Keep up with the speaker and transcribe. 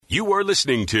You are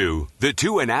listening to the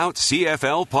Two and Out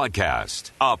CFL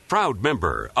podcast, a proud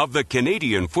member of the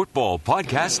Canadian Football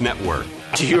Podcast Network.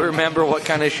 Do you remember what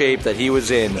kind of shape that he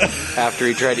was in after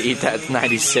he tried to eat that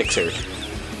 96er?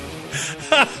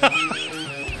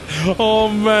 Oh,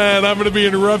 man, I'm going to be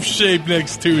in rough shape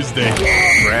next Tuesday.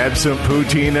 Grab some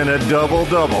poutine and a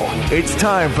double-double. It's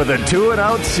time for the Two and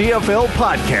Out CFL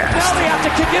podcast. Now they have to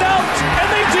kick it out,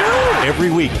 and they do!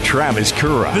 Every week, Travis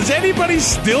Kura. Does anybody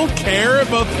still care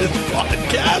about this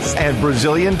podcast? And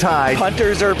Brazilian Tide.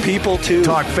 Hunters are people, too.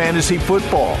 Talk fantasy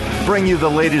football, bring you the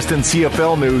latest in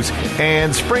CFL news,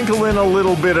 and sprinkle in a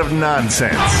little bit of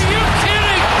nonsense. Are you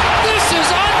kidding? This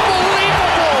is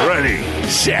unbelievable! Ready,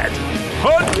 set,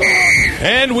 hunt!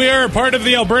 And we are part of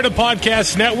the Alberta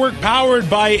Podcast Network, powered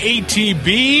by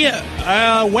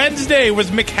ATB. Wednesday was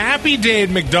McHappy Day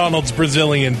at McDonald's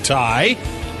Brazilian Thai.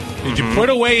 Did you put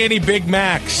away any Big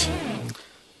Macs?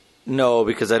 No,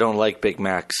 because I don't like Big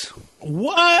Macs.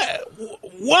 What?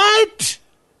 What?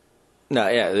 No,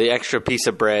 yeah, the extra piece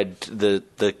of bread,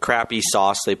 the crappy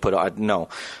sauce they put on. No.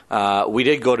 We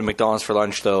did go to McDonald's for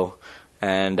lunch, though,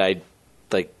 and I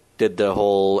did the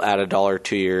whole add $1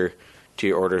 to your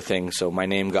order thing, so my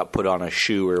name got put on a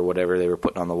shoe or whatever they were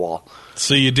putting on the wall.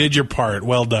 So you did your part.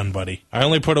 Well done, buddy. I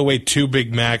only put away 2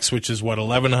 Big Macs, which is,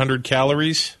 1,100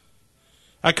 calories?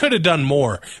 I could have done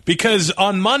more, because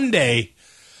on Monday,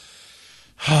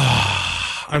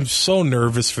 I'm so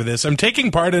nervous for this. I'm taking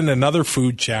part in another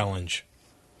food challenge.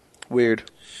 Weird.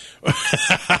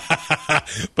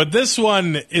 But this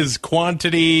one is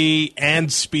quantity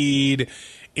and speed.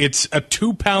 It's a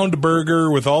 2-pound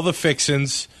burger with all the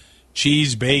fixins.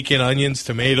 Cheese, bacon, onions,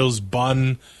 tomatoes,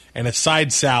 bun, and a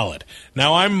side salad.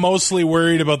 Now, I'm mostly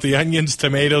worried about the onions,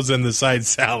 tomatoes, and the side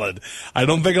salad. I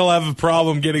don't think I'll have a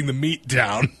problem getting the meat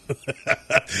down.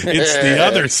 It's the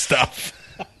other stuff.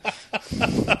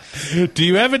 Do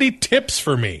you have any tips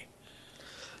for me?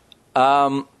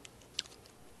 What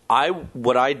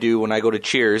I do when I go to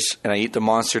Cheers and I eat the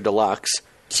Monster Deluxe.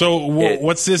 So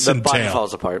what's this the entail? The bun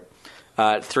falls apart.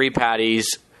 3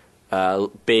 patties.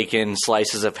 Bacon,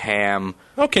 slices of ham.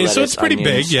 Okay, lettuce, so it's pretty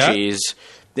onions, big, yeah. Cheese.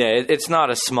 Yeah, it's not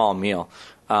a small meal.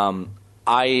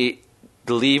 I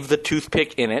leave the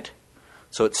toothpick in it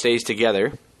so it stays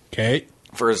together. Okay.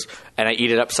 And I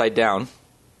eat it upside down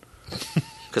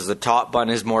because the top bun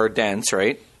is more dense,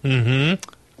 right? Mm-hmm.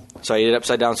 So I eat it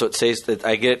upside down so it stays.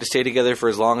 I get it to stay together for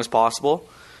as long as possible,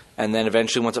 and then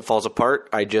eventually, once it falls apart,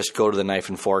 I just go to the knife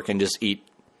and fork and just eat.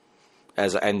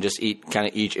 Eat kind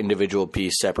of each individual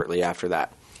piece separately after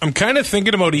that. I'm kind of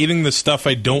thinking about eating the stuff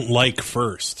I don't like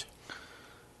first.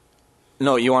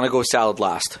 No, you want to go salad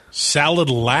last. Salad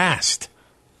last?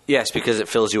 Yes, because it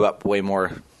fills you up way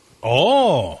more.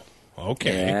 Oh,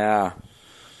 okay. Yeah.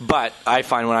 But I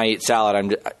find when I eat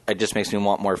salad, it just makes me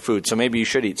want more food. So maybe you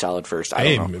should eat salad first.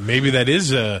 I don't know. Maybe that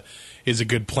is a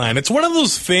good plan. It's one of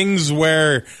those things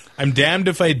where I'm damned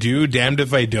if I do, damned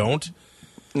if I don't.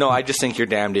 No, I just think you're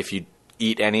damned if you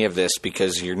eat any of this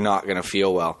because you're not going to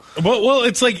feel well. Well,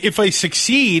 it's like if I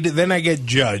succeed, then I get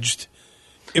judged.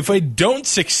 If I don't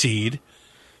succeed,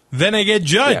 then I get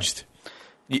judged.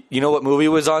 Yeah. You know what movie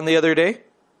was on the other day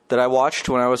that I watched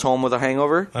when I was home with a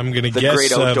hangover? I'm going to guess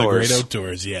Great Outdoors. The Great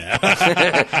Outdoors,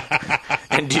 yeah.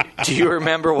 And do you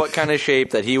remember what kind of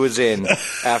shape that he was in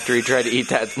after he tried to eat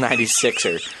that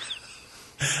 96er?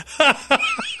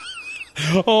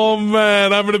 Oh,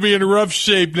 man, I'm going to be in rough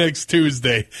shape next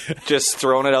Tuesday. Just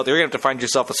throwing it out there. You're going to have to find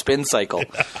yourself a spin cycle. In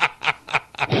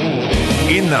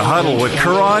the Huddle with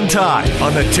Kura and Ty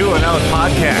on the Two and Out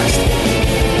podcast.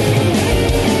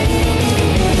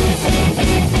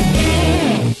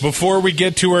 Before we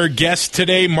get to our guest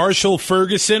today, Marshall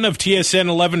Ferguson of TSN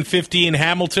 1150 in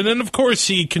Hamilton, and of course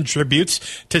he contributes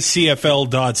to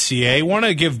CFL.ca. Want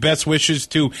to give best wishes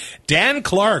to Dan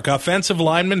Clark, offensive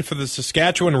lineman for the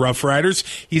Saskatchewan Roughriders.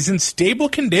 He's in stable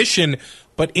condition,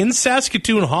 but in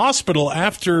Saskatoon Hospital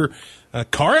after a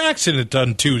car accident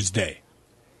on Tuesday.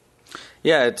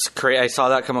 Yeah, it's crazy. I saw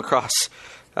that come across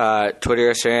Twitter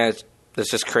yesterday. It's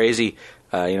just crazy.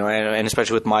 And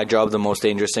especially with my job, the most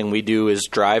dangerous thing we do is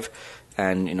drive.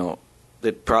 And,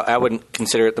 I wouldn't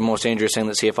consider it the most dangerous thing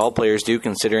that CFL players do,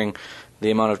 considering the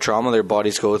amount of trauma their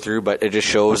bodies go through. But it just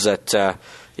shows that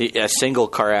a single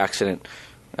car accident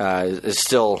is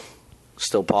still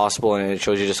possible, and it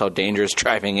shows you just how dangerous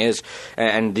driving is.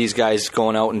 And these guys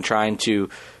going out and trying to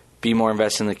be more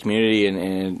invested in the community,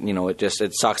 and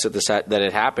it sucks that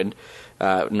it happened,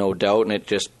 no doubt, and it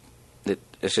just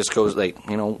goes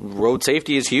road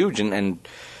safety is huge, and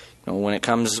when it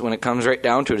comes right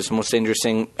down to it, it's the most dangerous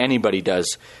thing anybody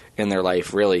does in their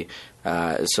life, really.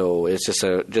 So it's just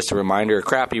a reminder, a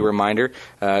crappy reminder.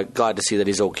 Glad to see that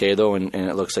he's okay, though, and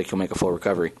it looks like he'll make a full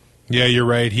recovery. Yeah, you're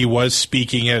right. He was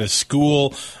speaking at a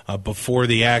school before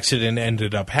the accident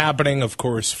ended up happening. Of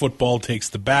course, football takes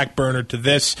the back burner to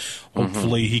this.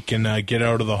 Hopefully he can get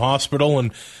out of the hospital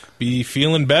and be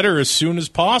feeling better as soon as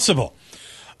possible.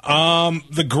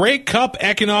 The Grey Cup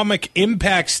economic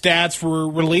impact stats were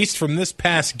released from this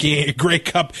past Grey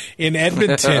Cup in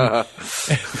Edmonton.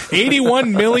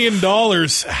 $81 million.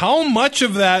 How much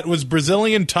of that was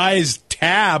Brazilian Ty's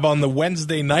tab on the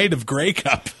Wednesday night of Grey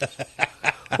Cup?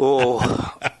 I'd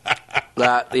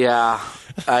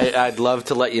love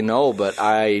to let you know, but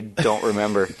I don't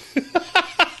remember.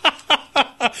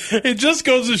 It just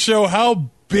goes to show how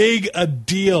big a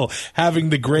deal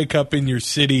having the Grey Cup in your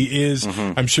city is.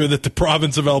 I'm sure that the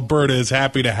province of Alberta is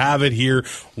happy to have it here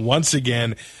once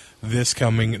again this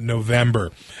coming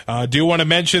November. Do want to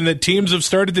mention that teams have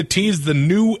started to tease the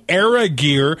new era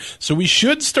gear, so we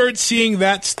should start seeing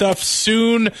that stuff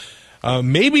soon.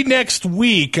 Maybe next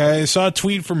week. I saw a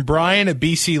tweet from Brian at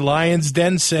BC Lions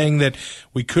Den saying that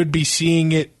we could be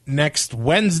seeing it next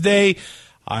Wednesday.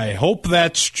 I hope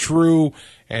that's true,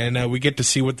 and we get to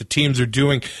see what the teams are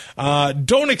doing.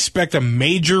 Don't expect a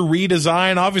major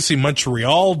redesign. Obviously,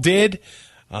 Montreal did,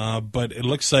 but it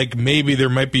looks like maybe there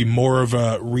might be more of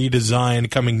a redesign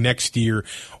coming next year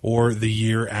or the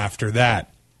year after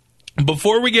that.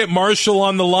 Before we get Marshall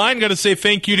on the line, got to say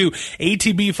thank you to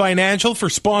ATB Financial for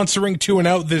sponsoring Two and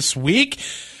Out this week.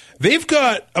 They've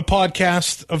got a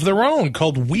podcast of their own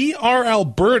called We Are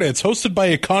Alberta. It's hosted by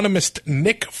economist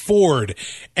Nick Ford.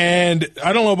 And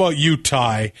I don't know about you,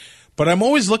 Ty, but I'm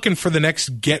always looking for the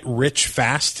next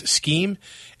get-rich-fast scheme.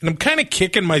 And I'm kind of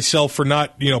kicking myself for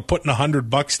not, putting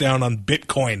 $100 down on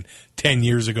Bitcoin 10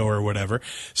 years ago or whatever.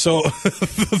 So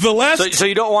the last... So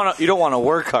you don't want to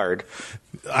work hard.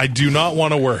 I do not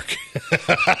want to work.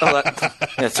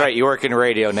 That's right. You work in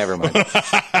radio. Never mind.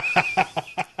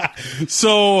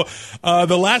 So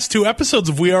the last two episodes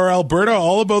of We Are Alberta,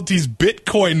 all about these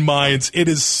Bitcoin mines. It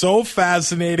is so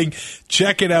fascinating.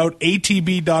 Check it out.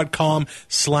 atb.com/We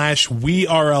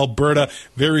Are Alberta.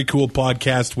 Very cool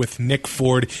podcast with Nick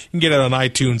Ford. You can get it on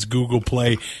iTunes, Google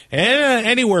Play, and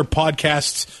anywhere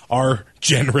podcasts are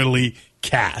generally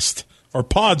cast. Or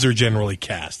pods are generally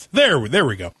cast. There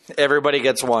we go. Everybody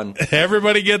gets one.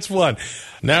 Everybody gets one.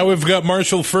 Now we've got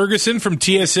Marshall Ferguson from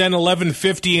TSN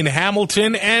 1150 in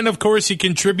Hamilton, and of course he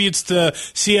contributes to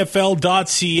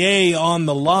CFL.ca on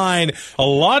the line. A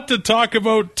lot to talk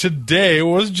about today. I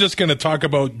was just going to talk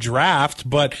about draft,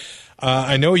 but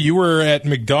I know you were at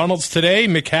McDonald's today.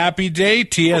 McHappy Day.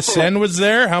 TSN was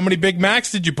there. How many Big Macs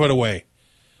did you put away?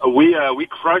 We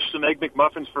crushed some Egg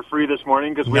McMuffins for free this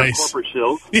morning because we have corporate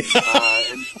shills.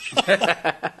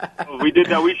 And we did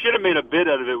that. We should have made a bit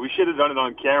out of it. We should have done it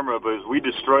on camera, but we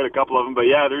destroyed a couple of them. But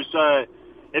yeah,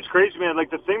 it's crazy, man.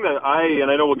 Like the thing that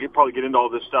and I know we'll probably get into all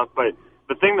this stuff, but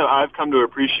the thing that I've come to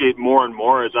appreciate more and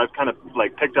more as I've kind of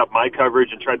like picked up my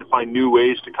coverage and tried to find new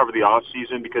ways to cover the off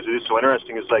season because it is so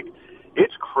interesting. Is like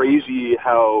it's crazy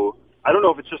how. I don't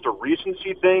know if it's just a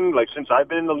recency thing, like since I've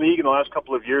been in the league in the last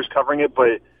couple of years covering it,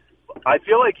 but I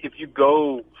feel like if you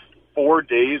go 4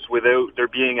 days without there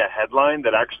being a headline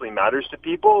that actually matters to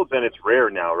people, then it's rare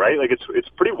now, right? Like it's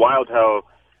pretty wild how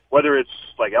whether it's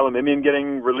like Elamimian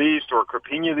getting released or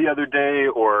Crapinha the other day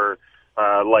or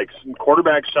like some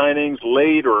quarterback signings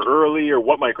late or early or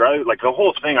what Mike Riley, like the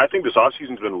whole thing. I think this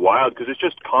offseason's been wild because it's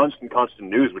just constant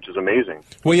news, which is amazing.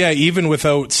 Well, yeah, even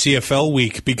without CFL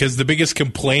week, because the biggest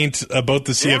complaint about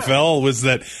the CFL was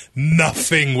that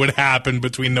nothing would happen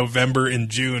between November and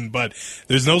June, but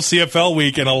there's no CFL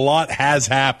week and a lot has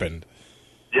happened.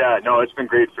 Yeah, no, it's been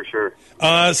great for sure.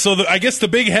 I guess the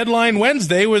big headline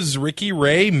Wednesday was Ricky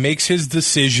Ray makes his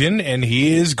decision and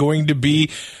he is going to be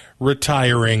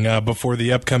retiring before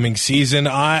the upcoming season.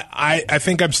 I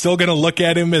think I'm still going to look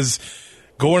at him as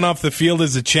going off the field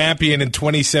as a champion in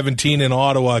 2017 in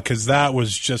Ottawa because that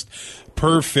was just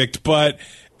perfect. But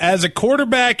as a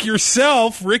quarterback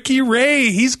yourself, Ricky Ray,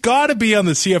 he's got to be on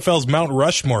the CFL's Mount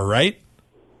Rushmore, right?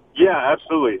 Yeah,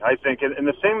 absolutely. I think, and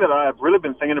the thing that I've really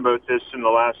been thinking about this in the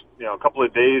last couple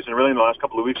of days, and really in the last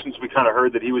couple of weeks since we kind of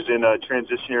heard that he was in a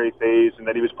transitionary phase and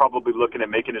that he was probably looking at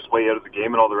making his way out of the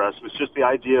game and all the rest, was just the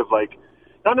idea of like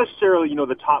not necessarily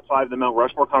the top 5 of the Mount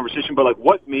Rushmore conversation, but like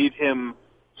what made him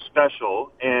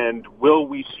special, and will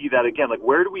we see that again? Like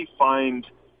where do we find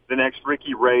the next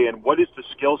Ricky Ray, and what is the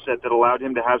skill set that allowed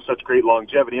him to have such great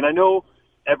longevity? And I know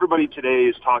everybody today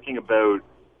is talking about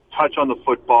touch on the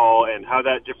football and how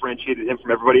that differentiated him from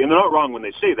everybody. And they're not wrong when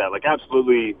they say that. Like,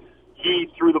 absolutely,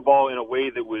 he threw the ball in a way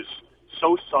that was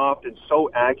so soft and so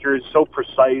accurate, so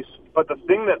precise, But the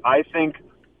thing that I think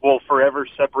will forever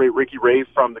separate Ricky Ray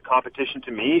from the competition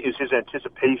to me is his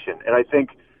anticipation. And I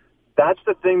think that's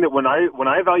the thing that when I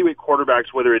evaluate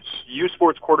quarterbacks, whether it's U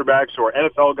Sports quarterbacks or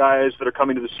NFL guys that are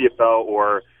coming to the CFL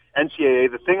or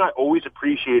NCAA, the thing I always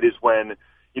appreciate is when,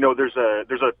 there's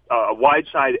a wide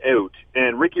side out,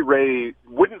 and Ricky Ray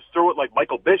wouldn't throw it like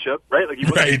Michael Bishop, right? Like he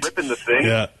wasn't ripping the thing.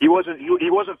 Yeah. He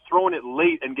wasn't throwing it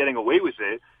late and getting away with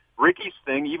it. Ricky's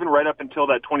thing, even right up until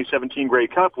that 2017 Grey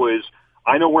Cup, was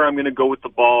I know where I'm going to go with the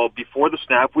ball before the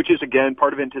snap, which is, again,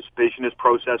 part of anticipation is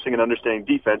processing and understanding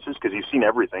defenses because he's seen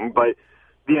everything. But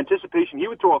the anticipation, he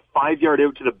would throw a 5-yard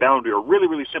out to the boundary, a really,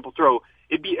 really simple throw.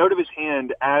 It'd be out of his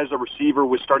hand as a receiver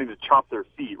was starting to chop their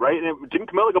feet, right? And it didn't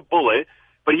come out like a bullet,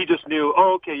 but he just knew,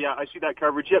 oh, okay, yeah, I see that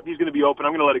coverage. Yep, he's going to be open.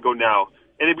 I'm going to let it go now.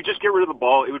 And it would just get rid of the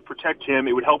ball. It would protect him.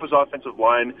 It would help his offensive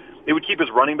line. It would keep his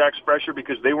running backs fresher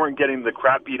because they weren't getting the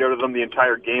crap beat out of them the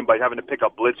entire game by having to pick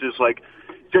up blitzes. Like,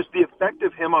 just the effect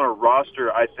of him on a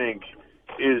roster, I think,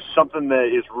 is something that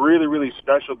is really, really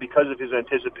special because of his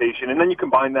anticipation. And then you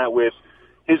combine that with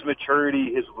his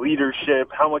maturity, his leadership,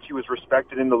 how much he was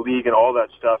respected in the league and all that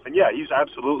stuff. And, yeah, he's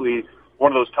absolutely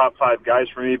one of those top 5 guys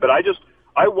for me. But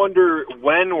I wonder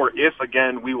when or if,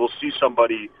 again, we will see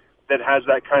somebody that has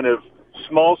that kind of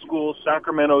small school,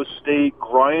 Sacramento State,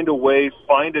 grind away,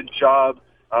 find a job,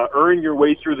 earn your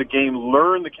way through the game,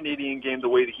 learn the Canadian game the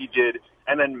way that he did,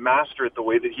 and then master it the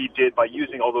way that he did by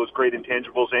using all those great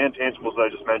intangibles and tangibles that I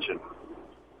just mentioned.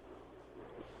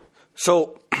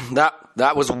 So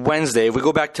that was Wednesday. If we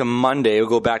go back to Monday, we'll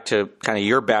go back to kind of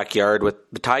your backyard with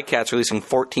the Ticats releasing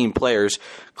 14 players,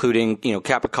 including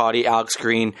Capicotti, Alex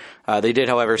Green. They did,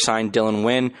 however, sign Dylan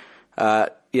Wynn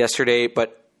yesterday.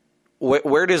 But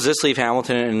where does this leave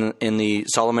Hamilton in the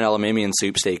Solomon Elimimian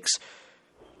sweepstakes?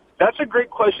 That's a great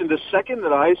question. The second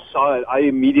that I saw it, I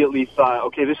immediately thought,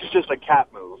 okay, this is just a cat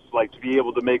move, like to be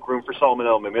able to make room for Solomon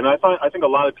Elimimian. And I think a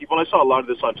lot of people, and I saw a lot of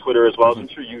this on Twitter as well, as I'm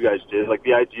sure you guys did, like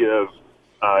the idea of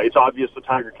it's obvious the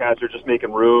Tiger Cats are just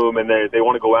making room and they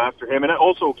want to go after him. And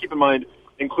also, keep in mind,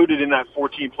 included in that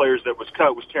 14 players that was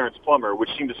cut was Terrence Plummer,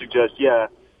 which seemed to suggest,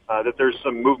 that there's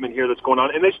some movement here that's going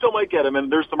on. And they still might get him.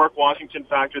 And there's the Mark Washington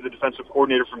factor, the defensive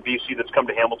coordinator from BC that's come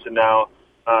to Hamilton now.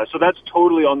 So that's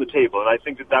totally on the table, and I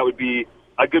think that would be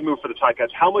a good move for the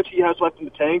Ticats. How much he has left in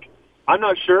the tank, I'm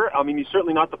not sure. I mean, he's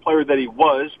certainly not the player that he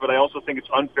was, but I also think it's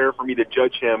unfair for me to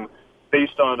judge him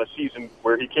based on a season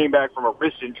where he came back from a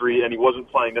wrist injury and he wasn't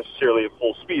playing necessarily at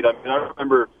full speed. I mean, I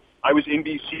remember I was in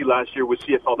BC last year with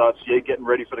CFL.ca getting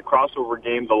ready for the crossover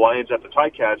game, the Lions at the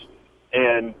Ticats,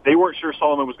 and they weren't sure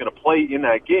Solomon was going to play in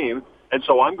that game, and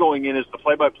so I'm going in as the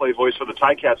play-by-play voice for the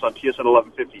Ticats on TSN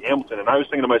 1150 Hamilton, and I was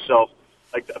thinking to myself,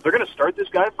 like, they're going to start this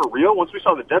guy for real? Once we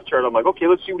saw the depth chart, I'm like, okay,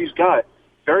 let's see what he's got.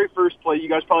 Very first play, you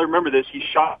guys probably remember this, he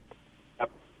shot.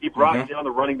 He brought down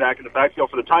the running back in the backfield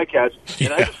for the Ticats.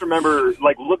 And I just remember,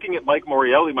 like, looking at Mike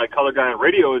Morielli, my color guy on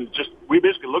radio, and we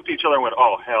basically looked at each other and went,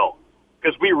 oh, hell.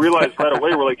 Because we realized right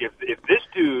away, we're like, if this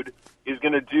dude is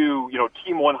going to do,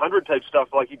 Team 100 type stuff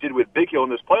like he did with Big Hill in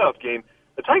this playoff game,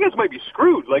 the Tigers might be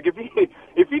screwed. Like, if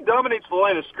he dominates the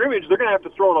line of scrimmage, they're going to have to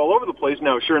throw it all over the place.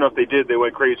 Now, sure enough, they did. They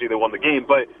went crazy. They won the game.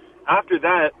 But after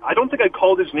that, I don't think I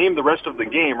called his name the rest of the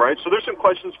game, right? So there's some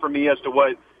questions for me as to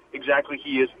what exactly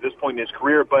he is at this point in his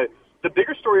career. But the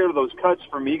bigger story out of those cuts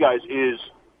for me, guys, is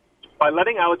by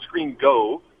letting Alex Green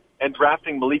go and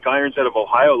drafting Malik Irons out of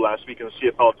Ohio last week in the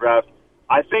CFL draft,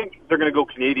 I think they're going to go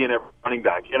Canadian at running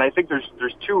back. And I think there's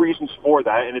two reasons for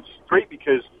that. And it's great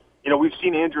because we've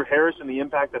seen Andrew Harris and the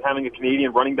impact that having a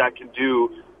Canadian running back can do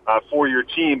for your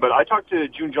team. But I talked to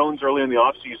June Jones earlier in the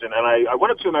offseason, and I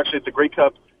went up to him actually at the Grey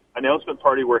Cup announcement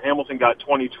party where Hamilton got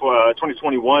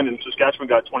 2021 and Saskatchewan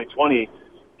got 2020.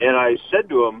 And I said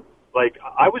to him, like,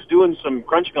 I was doing some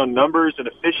crunching on numbers and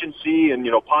efficiency and,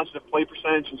 positive play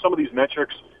percentage and some of these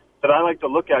metrics that I like to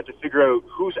look at to figure out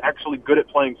who's actually good at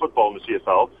playing football in the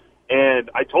CFL. And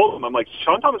I told him, I'm like,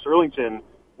 Sean Thomas Erlington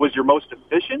was your most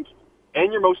efficient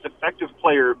and your most effective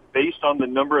player based on the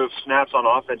number of snaps on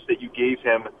offense that you gave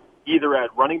him either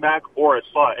at running back or at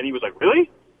slot. And he was like,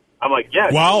 really? I'm like,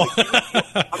 yeah. Wow.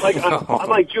 I'm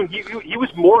like, June, he was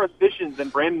more efficient than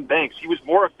Brandon Banks. He was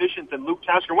more efficient than Luke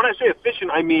Tasker. When I say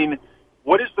efficient, I mean,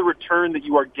 what is the return that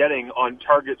you are getting on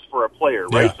targets for a player,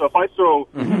 right? Yeah. So if I throw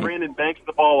Brandon Banks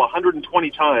the ball 120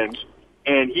 times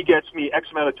and he gets me X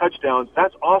amount of touchdowns,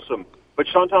 that's awesome. But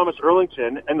Sean Thomas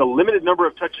Erlington and the limited number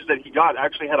of touches that he got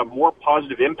actually had a more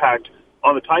positive impact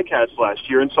on the Ticats last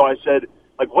year. And so I said,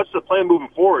 like, what's the plan moving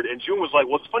forward? And June was like,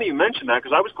 well, it's funny you mentioned that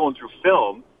because I was going through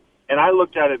film, and I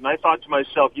looked at it and I thought to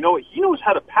myself, you know what, he knows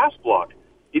how to pass block.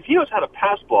 If he knows how to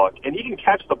pass block and he can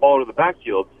catch the ball out of the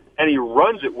backfield and he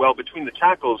runs it well between the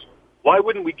tackles, why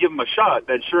wouldn't we give him a shot?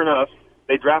 Then sure enough,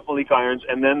 they draft Malik Irons,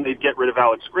 and then they'd get rid of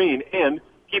Alex Green. And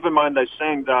keep in mind, they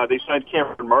signed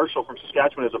Cameron Marshall from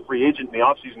Saskatchewan as a free agent in the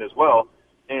offseason as well.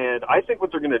 And I think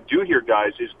what they're going to do here,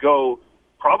 guys, is go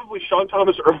probably Sean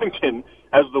Thomas Erlington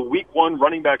as the week 1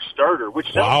 running back starter,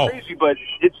 which sounds crazy, but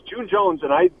it's June Jones,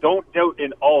 and I don't doubt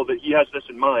in all that he has this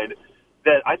in mind,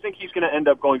 that I think he's going to end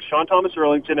up going Sean Thomas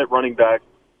Erlington at running back,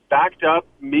 backed up,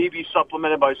 maybe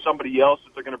supplemented by somebody else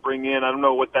that they're going to bring in. I don't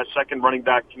know what that second running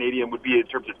back Canadian would be in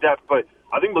terms of depth, but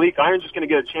I think Malik Irons is going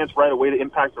to get a chance right away to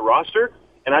impact the roster,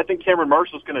 and I think Cameron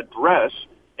Marshall is going to dress,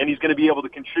 and he's going to be able to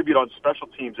contribute on special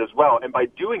teams as well. And by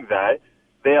doing that,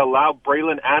 they allow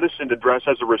Braylon Addison to dress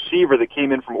as a receiver that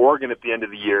came in from Oregon at the end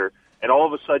of the year. And all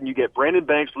of a sudden you get Brandon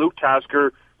Banks, Luke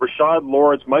Tasker, Rashad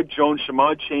Lawrence, Mike Jones,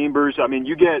 Shamad Chambers. I mean,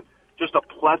 you get just a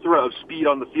plethora of speed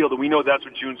on the field, and we know that's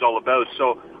what June's all about.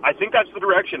 So I think that's the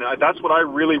direction. That's what I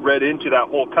really read into that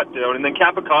whole cut down. And then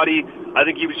Capicotti, I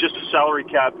think he was just a salary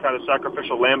cap kind of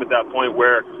sacrificial lamb at that point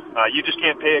where you just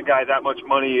can't pay a guy that much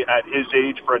money at his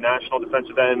age for a national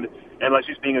defensive end unless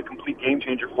he's being a complete game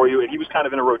changer for you. And he was kind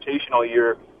of in a rotation all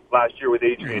year last year with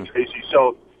Adrian Tracy.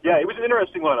 So, yeah, it was an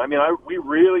interesting one. I mean, we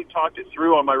really talked it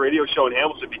through on my radio show in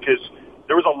Hamilton because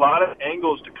there was a lot of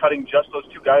angles to cutting just those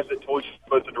two guys that told you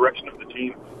about the direction of the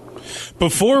team.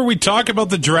 Before we talk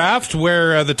about the draft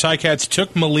where the Ticats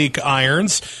took Malik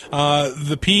Irons,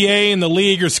 the PA and the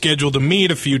league are scheduled to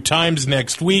meet a few times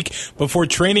next week before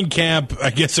training camp, I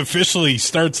guess, officially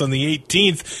starts on the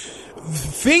 18th.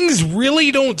 Things really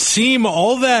don't seem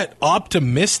all that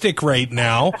optimistic right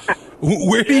now.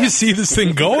 Where do you see this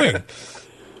thing going?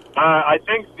 I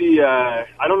think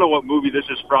I don't know what movie this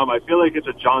is from. I feel like it's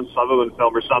a John Sutherland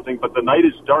film or something, but the night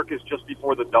is darkest just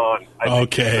before the dawn. I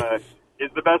think is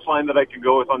the best line that I can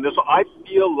go with on this. I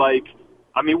feel like,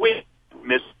 I mean, we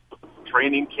missed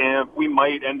training camp. We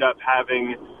might end up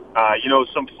having,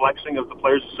 some flexing of the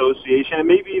Players Association, and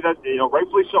maybe that,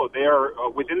 rightfully so. They are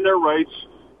within their rights,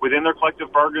 within their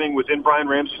collective bargaining, within Brian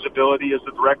Ramsey's ability as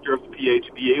the director of the PA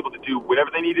to be able to do whatever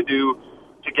they need to do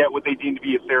to get what they deem to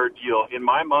be a fair deal. In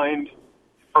my mind,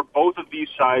 for both of these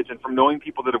sides, and from knowing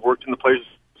people that have worked in the Players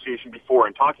Association before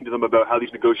and talking to them about how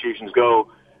these negotiations go,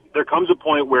 there comes a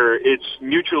point where it's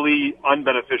mutually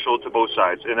unbeneficial to both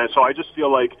sides. And so I just feel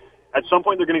like at some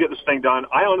point they're going to get this thing done.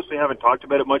 I honestly haven't talked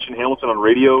about it much in Hamilton on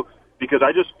radio because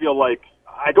I just feel like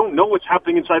I don't know what's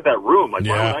happening inside that room. Like,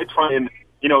 why don't I try and,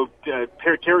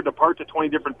 tear it apart to 20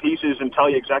 different pieces and tell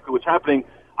you exactly what's happening?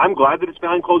 I'm glad that it's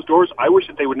behind closed doors. I wish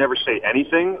that they would never say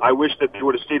anything. I wish that they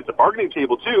would have stayed at the bargaining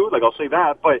table, too. Like, I'll say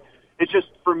that. But it's just,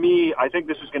 for me, I think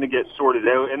this is going to get sorted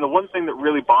out. And the one thing that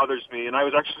really bothers me, and I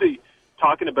was actually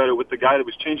talking about it with the guy that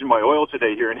was changing my oil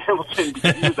today here in Hamilton,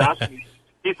 because he was asking me,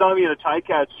 he saw me in a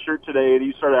Ticats shirt today, and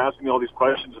he started asking me all these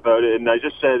questions about it. And I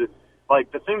just said,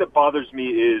 like, the thing that bothers me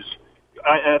is,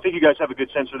 and I think you guys have a good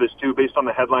sense of this, too, based on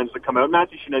the headlines that come out.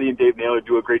 Matthew Shinetti and Dave Naylor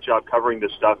do a great job covering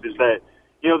this stuff, is that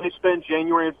they spend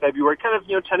January and February kind of,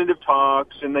 tentative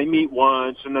talks, and they meet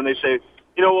once, and then they say,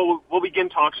 we'll begin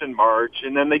talks in March,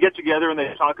 and then they get together and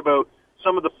they talk about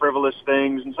some of the frivolous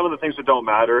things and some of the things that don't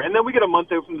matter, and then we get a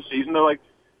month out from the season, they're like,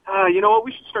 you know what,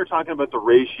 we should start talking about the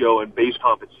ratio and base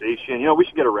compensation, we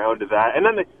should get around to that, and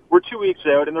then we're 2 weeks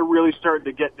out, and they're really starting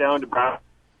to get down to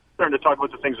starting to talk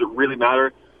about the things that really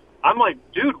matter. I'm like,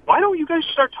 dude, why don't you guys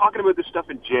start talking about this stuff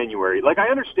in January? Like, I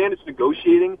understand it's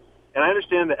negotiating, and I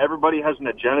understand that everybody has an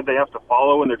agenda they have to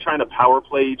follow, and they're trying to power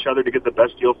play each other to get the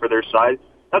best deal for their side.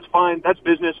 That's fine. That's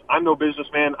business. I'm no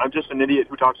businessman. I'm just an idiot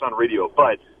who talks on radio.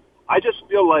 But I just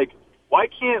feel like, why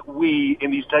can't we,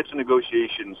 in these types of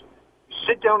negotiations,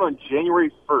 sit down on January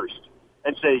 1st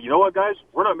and say, you know what, guys,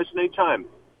 we're not missing any time.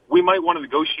 We might want to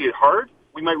negotiate hard.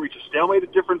 We might reach a stalemate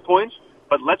at different points.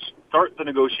 But let's start the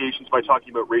negotiations by talking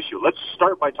about ratio. Let's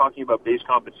start by talking about base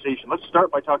compensation. Let's start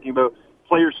by talking about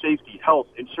player safety, health,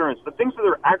 insurance, the things that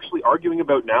they're actually arguing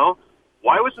about now.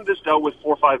 Why wasn't this dealt with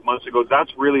 4 or 5 months ago?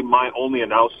 That's really my only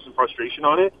analysis and frustration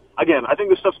on it. Again, I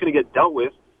think this stuff's going to get dealt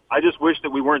with. I just wish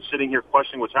that we weren't sitting here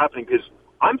questioning what's happening because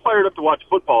I'm fired up to watch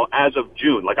football as of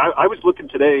June. Like, I was looking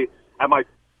today at my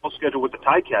schedule with the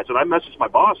Ticats, and I messaged my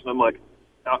boss, and I'm like,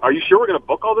 are you sure we're going to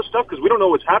book all this stuff? Because we don't know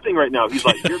what's happening right now. He's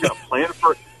like, we're going to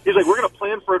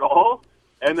plan for it all,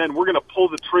 and then we're going to pull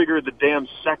the trigger the damn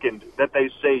second that they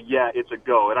say, yeah, it's a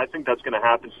go. And I think that's going to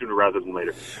happen sooner rather than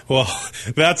later. Well,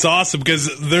 that's awesome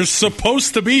because there's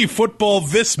supposed to be football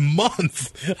this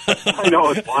month. I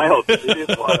know, it's wild. It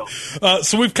is wild.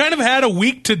 So we've kind of had a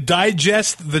week to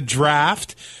digest the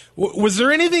draft. Was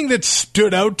there anything that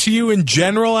stood out to you in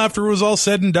general after it was all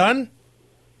said and done?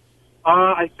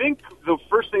 I think the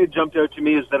first thing that jumped out to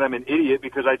me is that I'm an idiot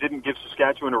because I didn't give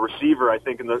Saskatchewan a receiver, I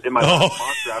think, in my mock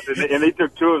draft, and they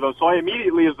took 2 of them. So I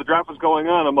immediately, as the draft was going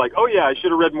on, I'm like, oh, yeah, I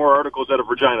should have read more articles out of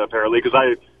Regina, apparently,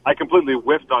 because I completely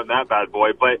whiffed on that bad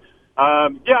boy. But,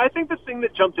 yeah, I think the thing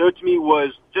that jumped out to me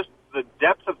was just the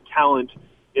depth of talent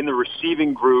in the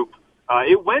receiving group.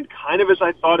 It went kind of as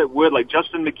I thought it would, like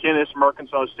Justin McInnis from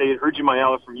Arkansas State, Hergy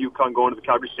Mayala from UConn going to the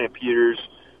Calgary Stampeders,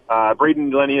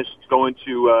 Braden Lenius going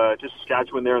to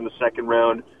Saskatchewan there in the second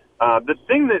round. The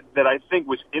thing that I think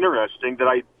was interesting that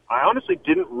I honestly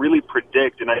didn't really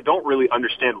predict, and I don't really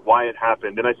understand why it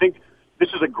happened, and I think this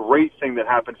is a great thing that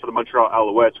happened for the Montreal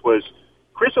Alouettes, was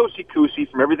Chris Osikusi,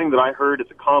 from everything that I heard at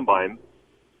the Combine,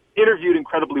 interviewed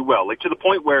incredibly well, like to the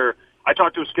point where I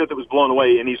talked to a scout that was blown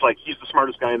away, and he's like, he's the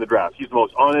smartest guy in the draft. He's the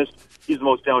most honest. He's the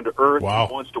most down to earth. Wow.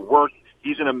 He wants to work.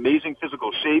 He's in amazing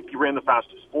physical shape. He ran the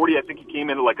fastest 40. I think he came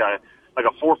in at like a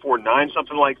 4.49,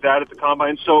 something like that at the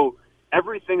Combine. So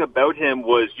everything about him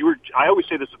was, I always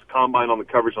say this at the Combine on the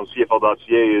coverage on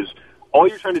CFL.ca, is all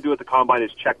you're trying to do at the Combine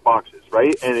is check boxes,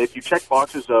 right? And if you check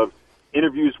boxes of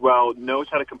interviews well, knows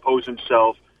how to compose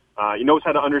himself, he knows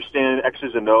how to understand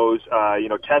X's and O's,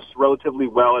 tests relatively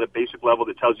well at a basic level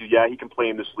that tells you, yeah, he can play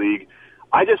in this league.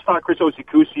 I just thought Chris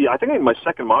Osikusi, I think in my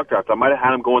second mock draft, I might have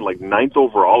had him going like 9th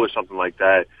overall or something like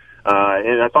that.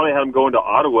 And I thought I had him going to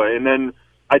Ottawa. And then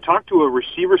I talked to a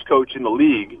receivers coach in the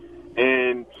league,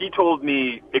 and he told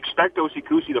me, expect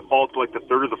Osikusi to fall to like the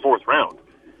 3rd or the 4th round.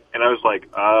 And I was like,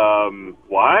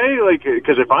 why? Like,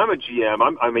 because if I'm a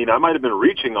GM, I might have been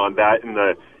reaching on that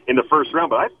in the first round,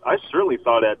 but I certainly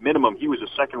thought at minimum he was a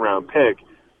second-round pick.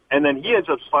 And then he ends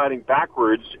up sliding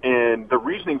backwards, and the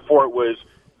reasoning for it was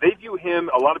they view him,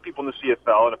 a lot of people in the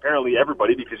CFL, and apparently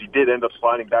everybody, because he did end up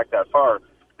sliding back that far,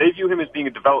 they view him as being a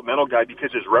developmental guy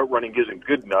because his route running isn't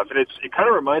good enough. And it kind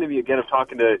of reminded me again of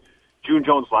talking to June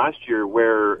Jones last year,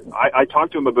 where I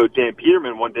talked to him about Dan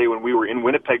Peterman one day when we were in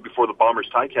Winnipeg before the Bombers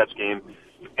Ticats game,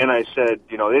 and I said,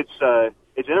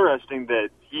 it's interesting that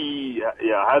he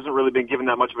hasn't really been given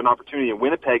that much of an opportunity in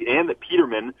Winnipeg, and that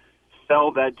Peterman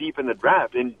fell that deep in the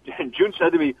draft. And June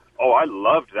said to me, oh, I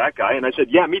loved that guy. And I said,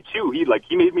 yeah, me too. He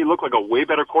made me look like a way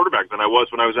better quarterback than I was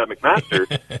when I was at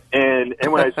McMaster. and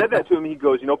when I said that to him, he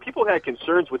goes, people had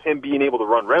concerns with him being able to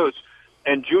run routes.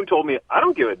 And June told me, I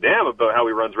don't give a damn about how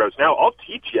he runs routes now. I'll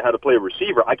teach you how to play a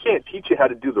receiver. I can't teach you how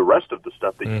to do the rest of the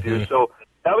stuff that you do. So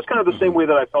that was kind of the same way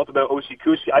that I felt about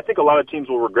Osikusi. I think a lot of teams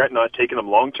will regret not taking him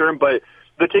long-term, but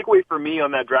the takeaway for me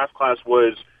on that draft class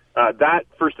was that,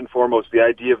 first and foremost, the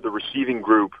idea of the receiving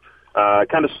group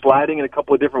kind of sliding in a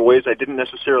couple of different ways I didn't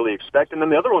necessarily expect. And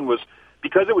then the other one was,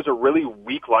 because it was a really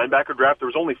weak linebacker draft, there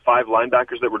was only 5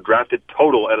 linebackers that were drafted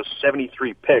total out of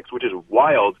 73 picks, which is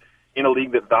wild in a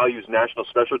league that values national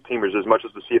special teamers as much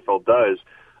as the CFL does.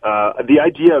 The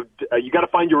idea of you got to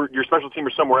find your special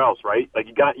teamer somewhere else, right? Like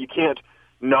you can't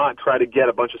not try to get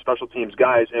a bunch of special teams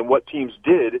guys. And what teams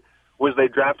did was they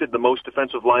drafted the most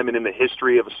defensive linemen in the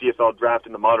history of a CFL draft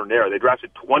in the modern era. They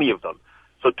drafted 20 of them.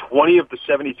 So 20 of the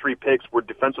 73 picks were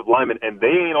defensive linemen, and they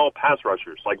ain't all pass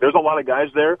rushers. Like, there's a lot of guys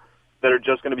there that are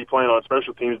just going to be playing on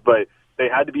special teams, but they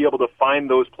had to be able to find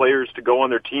those players to go on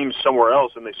their teams somewhere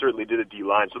else, and they certainly did at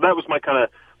D-line. So that was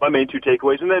my main 2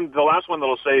 takeaways. And then the last one that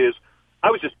I'll say is I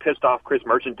was just pissed off Chris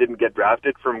Merchant didn't get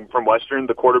drafted from Western,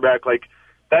 the quarterback. Like,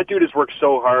 that dude has worked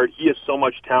so hard. He has so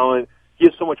much talent. He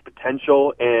has so much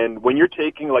potential. And when you're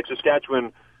taking, like,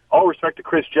 Saskatchewan, all respect to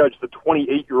Chris Judge, the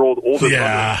 28-year-old older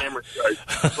brother of Cameron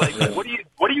Judge. Like, what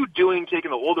are you doing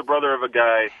taking the older brother of a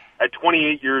guy at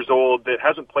 28 years old that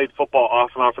hasn't played football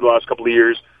off and on for the last couple of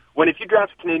years, when if you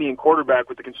draft a Canadian quarterback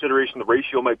with the consideration the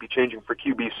ratio might be changing for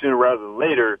QB sooner rather than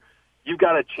later, you've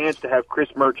got a chance to have Chris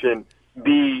Merchant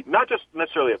be not just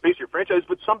necessarily a face of your franchise,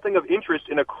 but something of interest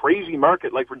in a crazy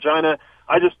market like Regina.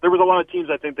 There was a lot of teams,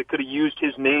 I think, that could have used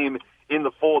his name in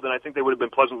the fold, and I think they would have been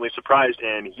pleasantly surprised,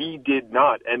 and he did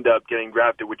not end up getting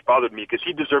drafted, which bothered me because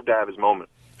he deserved to have his moment.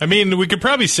 I mean, we could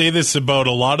probably say this about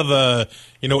a lot of the,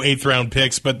 8th-round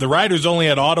picks, but the Riders only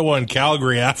had Ottawa and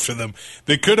Calgary after them.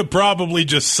 They could have probably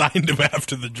just signed him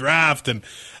after the draft and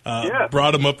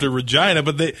brought him up to Regina,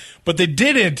 but they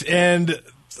didn't, and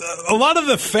a lot of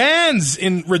the fans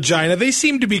in Regina, they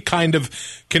seem to be kind of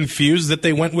confused that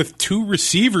they went with 2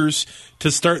 receivers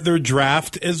to start their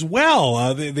draft as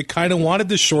well. They kind of wanted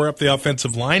to shore up the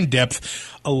offensive line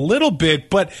depth a little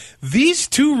bit, but these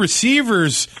 2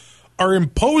 receivers are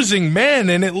imposing men,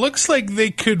 and it looks like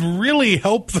they could really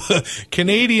help the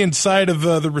Canadian side of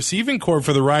the receiving corps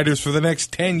for the Riders for the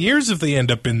next 10 years if they end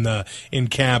up in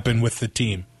camp and with the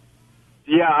team.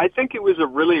 Yeah, I think it was a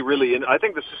really, I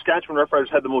think the Saskatchewan Roughriders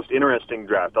had the most interesting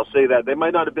draft. I'll say that. They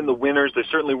might not have been the winners. They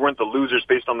certainly weren't the losers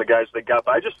based on the guys they got.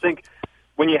 But I just think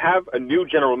when you have a new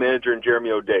general manager in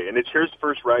Jeremy O'Day, and it's his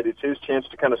first ride, it's his chance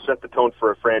to kind of set the tone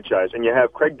for a franchise, and you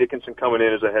have Craig Dickinson coming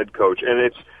in as a head coach, and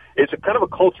it's a kind of a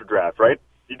culture draft, right?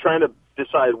 You're trying to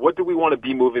decide what do we want to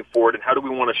be moving forward and how do we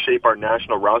want to shape our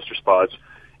national roster spots.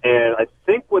 And I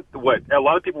think what a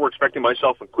lot of people were expecting,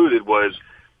 myself included, was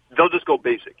they'll just go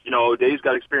basic. You know, O'Day's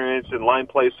got experience in line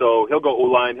play, so he'll go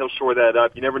O-line, he'll shore that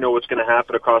up. You never know what's going to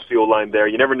happen across the O-line there.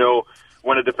 You never know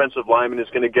when a defensive lineman is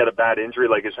going to get a bad injury,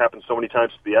 like it's happened so many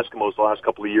times to the Eskimos the last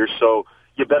couple of years. So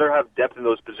you better have depth in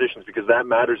those positions because that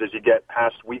matters as you get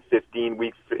past week 15,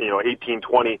 18,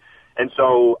 20. And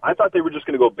so I thought they were just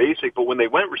going to go basic, but when they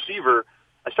went receiver,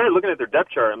 I started looking at their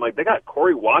depth chart. I'm like, they got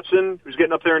Corey Watson, who's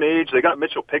getting up there in age. They got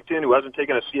Mitchell Picton, who hasn't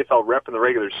taken a CFL rep in the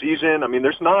regular season. I mean,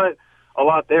 there's not a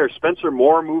lot there. Spencer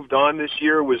Moore moved on this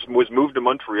year, was moved to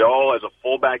Montreal as a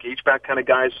fullback, H-back kind of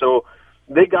guy. So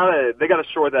they gotta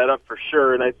shore that up for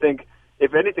sure. And I think,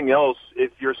 if anything else,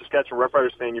 if you're a Saskatchewan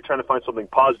Roughriders fan, you're trying to find something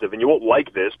positive, and you won't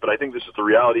like this, but I think this is the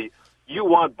reality. You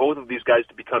want both of these guys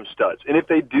to become studs. And if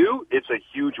they do, it's a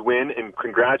huge win, and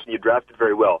congrats, and you drafted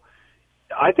very well.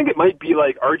 I think it might be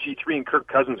like RG3 and Kirk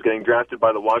Cousins getting drafted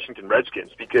by the Washington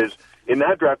Redskins, because in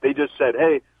that draft they just said,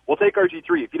 hey, we'll take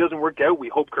RG3. If he doesn't work out, we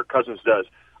hope Kirk Cousins does.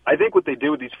 I think what they did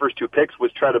with these first two picks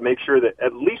was try to make sure that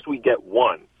at least we get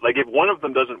one. Like, if one of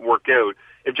them doesn't work out,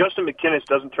 if Justin McInnis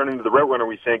doesn't turn into the route runner,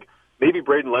 we think maybe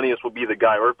Braden Lenius will be the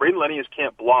guy. Or if Braden Lenius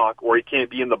can't block, or he can't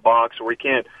be in the box, or he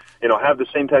can't, have the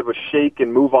same type of shake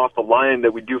and move off the line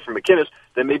that we do for McInnis,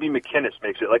 then maybe McInnis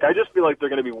makes it. Like, I just feel like they're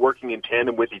going to be working in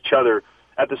tandem with each other.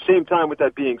 At the same time, with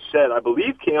that being said, I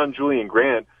believe Keon Julian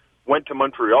Grant went to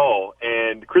Montreal,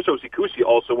 and Chris Osikusi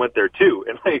also went there too.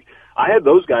 And I had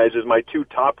those guys as my two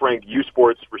top-ranked U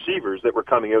Sports receivers that were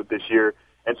coming out this year,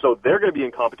 and so they're going to be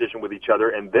in competition with each other,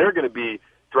 and they're going to be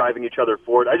driving each other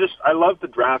forward. I love the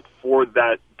draft for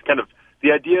that kind of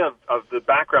the idea of the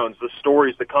backgrounds, the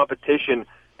stories, the competition,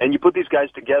 and you put these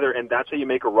guys together, and that's how you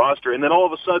make a roster. And then all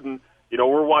of a sudden,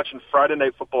 we're watching Friday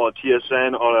Night Football on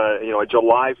TSN on a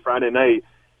July Friday night,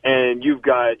 and you've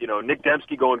got, Nick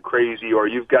Dembski going crazy, or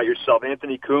you've got yourself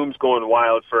Anthony Coombs going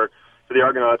wild for the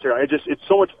Argonauts here. It's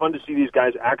so much fun to see these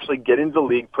guys actually get into the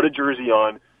league, put a jersey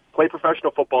on, play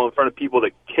professional football in front of people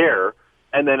that care,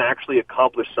 and then actually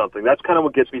accomplish something. That's kind of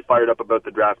what gets me fired up about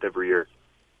the draft every year.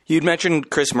 You'd mentioned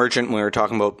Chris Merchant when we were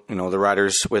talking about, the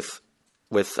Riders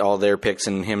with all their picks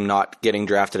and him not getting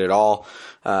drafted at all.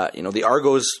 The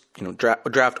Argos,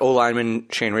 draft O-lineman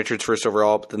Shane Richards first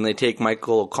overall, but then they take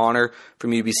Michael O'Connor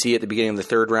from UBC at the beginning of the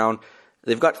third round.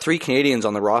 They've got 3 Canadians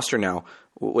on the roster now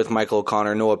with Michael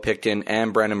O'Connor, Noah Picton,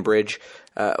 and Brandon Bridge.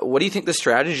 What do you think the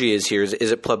strategy is here? Is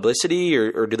it publicity,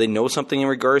 or do they know something in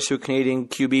regards to a Canadian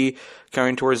QB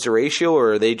coming towards the ratio,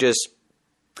 or are they just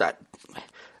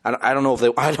I don't know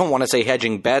if I don't want to say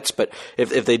hedging bets, but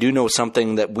if they do know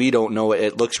something that we don't know,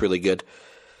 it looks really good.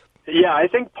 Yeah, I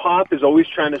think Pop is always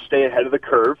trying to stay ahead of the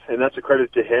curve, and that's a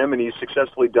credit to him, and he's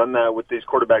successfully done that with these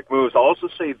quarterback moves. I'll also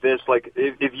say this,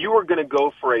 if you were going to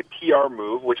go for a PR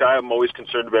move, which I am always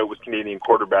concerned about with Canadian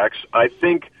quarterbacks, I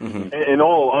think, in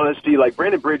all honesty,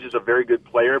 Brandon Bridge is a very good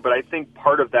player, but I think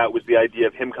part of that was the idea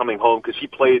of him coming home, because he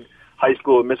played high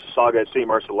school in Mississauga at St.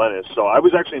 Marcellinus. So I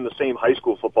was actually in the same high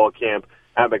school football camp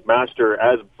at McMaster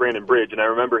as Brandon Bridge, and I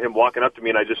remember him walking up to me,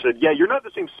 and I just said, "Yeah, you're not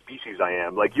the same species I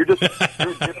am. You're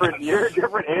different. You're a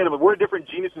different animal. We're a different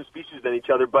genus and species than each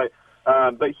other." But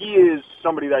he is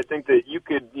somebody that I think that you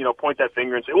could point that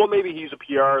finger and say, "Well, maybe he's a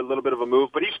PR, a little bit of a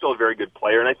move, but he's still a very good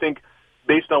player." And I think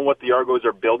based on what the Argos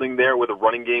are building there with a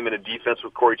running game and a defense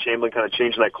with Corey Chamberlain kind of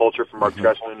changing that culture for Mark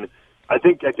Trestman, I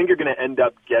think you're going to end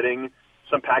up getting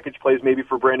some package plays maybe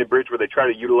for Brandon Bridge where they try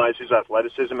to utilize his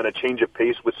athleticism and a change of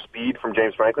pace with speed from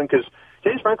James Franklin, because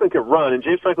James Franklin can run, and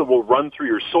James Franklin will run through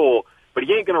your soul, but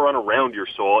he ain't going to run around your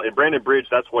soul, and Brandon Bridge,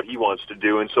 that's what he wants to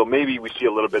do, and so maybe we see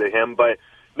a little bit of him. But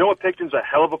Noah Picton's a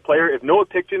hell of a player. If Noah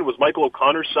Picton was Michael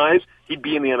O'Connor's size, he'd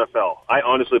be in the NFL. I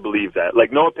honestly believe that.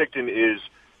 Noah Picton is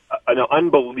an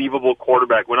unbelievable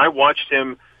quarterback. When I watched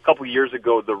him a couple years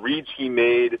ago, the reads he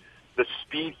made, the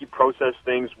speed he processed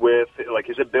things with,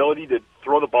 his ability to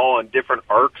throw the ball on different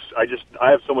arcs.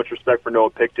 I have so much respect for Noah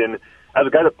Picton. As a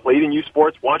guy that played in U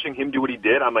Sports, watching him do what he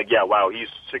did, I'm like, yeah, wow, he's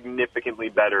significantly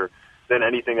better than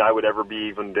anything I would ever be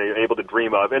even able to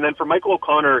dream of. And then for Michael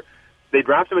O'Connor, they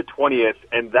drafted him at 20th,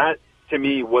 and that, to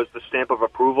me, was the stamp of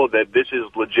approval that this is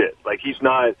legit. He's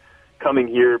not coming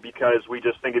here because we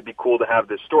just think it'd be cool to have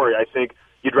this story. I think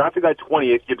you draft a guy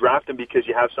 20th, you draft him because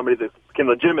you have somebody that can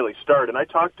legitimately start. And I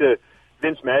talked to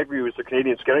Vince Magri, who is the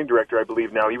Canadian scouting director, I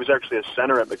believe now. He was actually a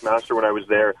center at McMaster when I was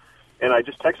there. And I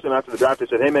just texted him after the draft. I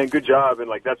said, hey, man, good job. And,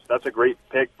 like, that's a great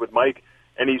pick with Mike.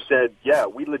 And he said, yeah,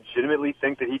 we legitimately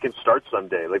think that he can start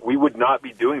someday. Like, we would not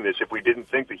be doing this if we didn't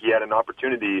think that he had an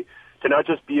opportunity to not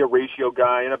just be a ratio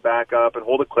guy and a backup and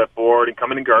hold a clipboard and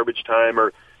come in garbage time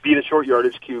or be the short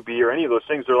yardage QB or any of those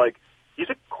things. They're like, he's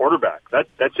a quarterback.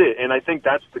 That's it. And I think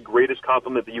that's the greatest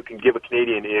compliment that you can give a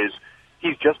Canadian is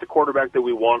he's just a quarterback that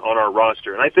we want on our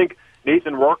roster. And I think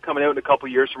Nathan Rourke coming out in a couple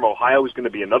of years from Ohio is going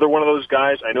to be another one of those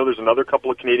guys. I know there's another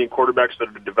couple of Canadian quarterbacks that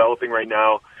are developing right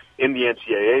now in the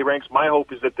NCAA ranks. My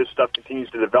hope is that this stuff continues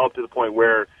to develop to the point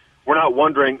where we're not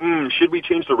wondering, should we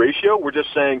change the ratio? We're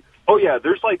just saying, oh, yeah,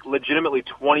 there's like legitimately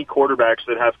 20 quarterbacks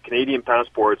that have Canadian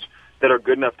passports that are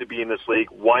good enough to be in this league.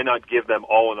 Why not give them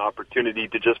all an opportunity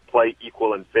to just play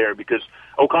equal and fair? Because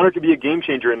O'Connor could be a game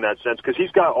changer in that sense because he's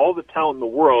got all the talent in the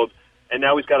world, and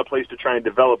now he's got a place to try and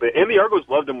develop it. And the Argos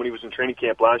loved him when he was in training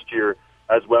camp last year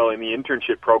as well in the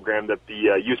internship program that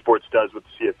the U Sports does with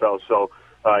the CFL. So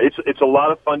it's a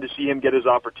lot of fun to see him get his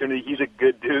opportunity. He's a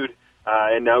good dude,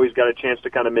 and now he's got a chance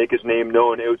to kind of make his name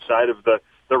known outside of the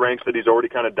ranks that he's already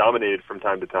kind of dominated from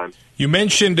time to time. You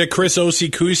mentioned Chris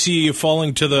Osikusi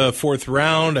falling to the 4th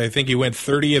round. I think he went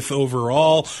 30th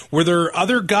overall. Were there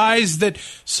other guys that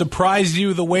surprised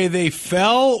you the way they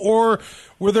fell, or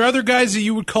were there other guys that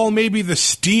you would call maybe the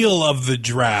steal of the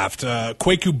draft?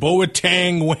 Kwaku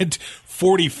Boateng went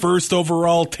 41st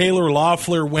overall. Taylor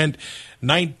Loeffler went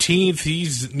 19th.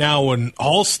 He's now an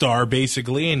all-star,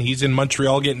 basically, and he's in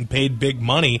Montreal getting paid big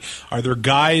money. Are there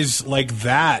guys like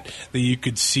that you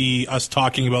could see us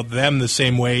talking about them the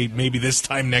same way maybe this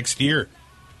time next year?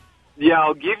 Yeah,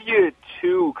 I'll give you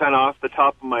two kind of off the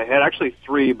top of my head. Actually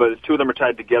 3, but 2 of them are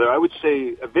tied together. I would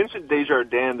say Vincent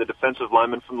Desjardins, the defensive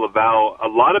lineman from Laval, a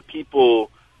lot of people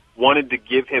wanted to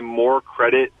give him more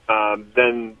credit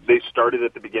than they started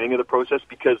at the beginning of the process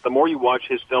because the more you watch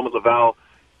his film at Laval,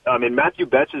 and Matthew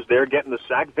Betts is there getting the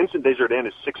sack. Vincent Desjardins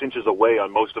is 6 inches away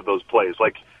on most of those plays.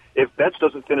 Like, if Betts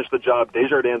doesn't finish the job,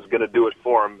 Desjardins is going to do it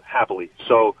for him happily.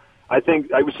 So I think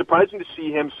it was surprising to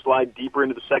see him slide deeper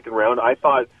into the second round. I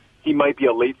thought he might be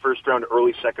a late first round,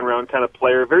 early second round kind of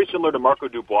player, very similar to Marco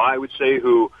Dubois, I would say,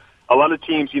 who a lot of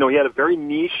teams, he had a very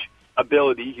niche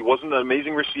ability. He wasn't an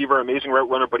amazing receiver, amazing route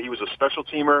runner, but he was a special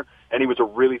teamer, and he was a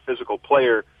really physical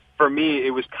player. For me,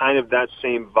 it was kind of that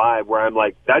same vibe where I'm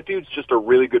like, that dude's just a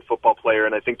really good football player,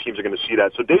 and I think teams are going to see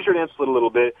that. So Desjardins slid a little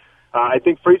bit. I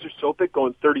think Fraser Sopik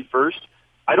going 31st.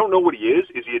 I don't know what he is.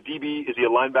 Is he a DB? Is he a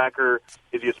linebacker?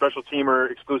 Is he a special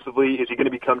teamer exclusively? Is he going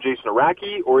to become Jason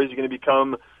Araki, or is he going to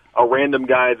become a random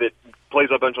guy that plays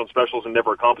a bunch on specials and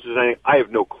never accomplishes anything? I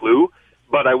have no clue.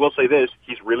 But I will say this,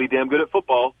 he's really damn good at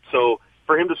football. So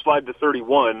for him to slide to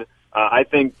 31, I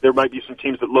think there might be some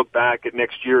teams that look back at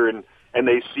next year and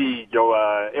they see,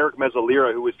 Eric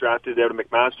Mezzalira, who was drafted out of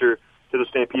McMaster to the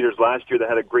Stampeders last year that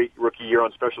had a great rookie year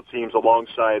on special teams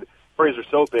alongside Fraser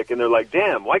Sopik, and they're like,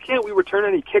 damn, why can't we return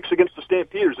any kicks against the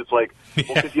Stampeders? It's like,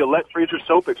 well, because you let Fraser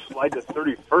Sopik slide to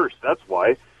 31st, that's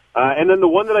why. And then the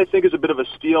one that I think is a bit of a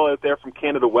steal out there from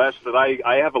Canada West that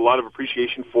I have a lot of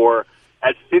appreciation for,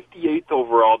 at 58th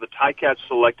overall, the Ticats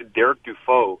selected Derek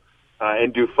Dufault.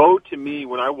 And Dufault, to me,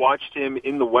 when I watched him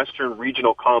in the Western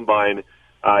Regional Combine,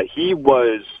 he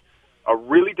was a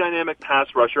really dynamic pass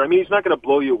rusher. I mean, he's not going to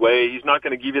blow you away. He's not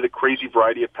going to give you the crazy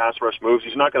variety of pass rush moves.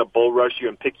 He's not going to bull rush you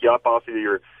and pick you up off of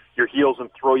your heels and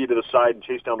throw you to the side and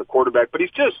chase down the quarterback. But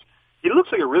he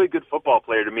looks like a really good football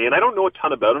player to me, and I don't know a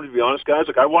ton about him, to be honest, guys.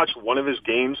 Like, I watched one of his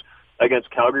games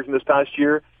against Calgary from this past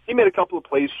year. He made a couple of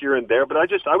plays here and there, but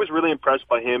I was really impressed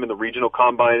by him in the regional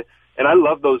combine, and I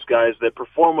love those guys that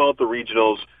perform well at the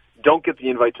regionals, don't get the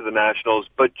invite to the nationals,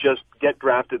 but just get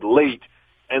drafted late.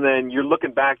 And then you're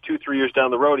looking back 2-3 years down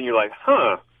the road, and you're like,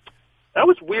 that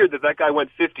was weird that guy went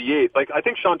 58th. Like, I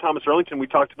think Sean Thomas Erlington, we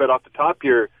talked about off the top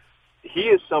here, he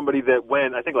is somebody that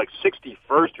went, I think, like 61st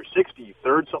or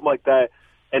 63rd, something like that.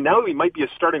 And now he might be a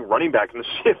starting running back in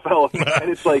the CFL. And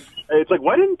it's like,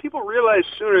 why didn't people realize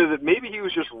sooner that maybe he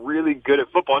was just really good at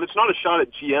football? And it's not a shot at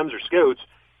GMs or scouts.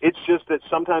 It's just that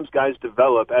sometimes guys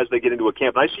develop as they get into a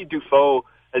camp. And I see Dufault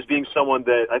as being someone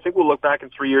that I think we'll look back in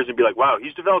 3 years and be like, wow,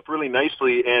 he's developed really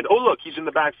nicely, and oh, look, he's in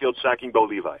the backfield sacking Bo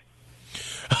Levi.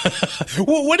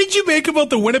 Well, what did you make about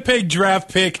the Winnipeg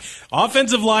draft pick?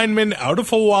 Offensive lineman out of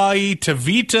Hawaii,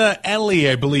 Tavita Eli,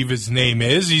 I believe his name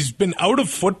is. He's been out of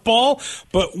football,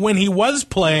 but when he was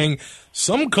playing,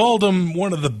 some called him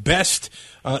one of the best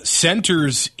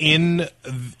centers in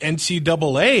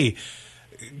NCAA.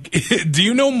 do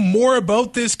you know more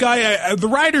about this guy? The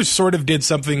Riders sort of did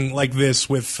something like this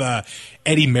with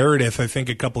Eddie Meredith, I think,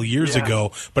 a couple years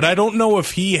ago, but I don't know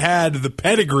if he had the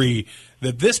pedigree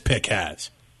that this pick has.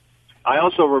 I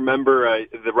also remember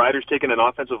the Riders taking an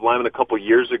offensive lineman a couple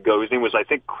years ago. His name was, I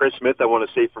think, Chris Smith, I want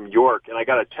to say, from York, and I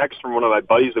got a text from one of my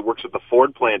buddies that works at the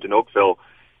Ford plant in Oakville,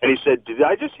 and he said, did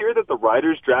I just hear that the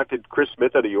Riders drafted Chris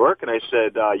Smith out of York? And I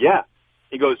said, yeah.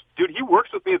 He goes, dude, he works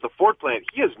with me at the Ford plant.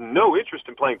 He has no interest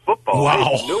in playing football. Wow.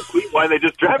 I have no clue why they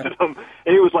just drafted him.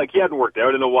 And he was like, he hadn't worked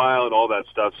out in a while and all that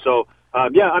stuff. So, I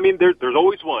mean, there's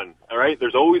always one, all right?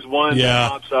 There's always one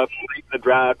that pops up late in the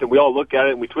draft, and we all look at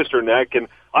it and we twist our neck. And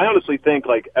I honestly think,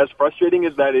 like, as frustrating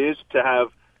as that is to have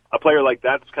a player like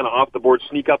that that's kind of off the board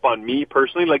sneak up on me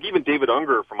personally, like even David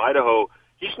Unger from Idaho,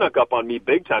 he snuck up on me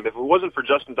big time. If it wasn't for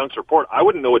Justin Dunk's report, I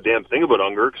wouldn't know a damn thing about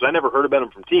Unger because I never heard about him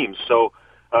from teams. So,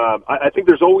 I think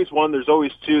there's always one, there's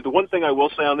always two. The one thing I will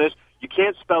say on this, you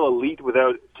can't spell elite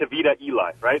without Tavita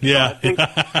Eli, right? Yeah. So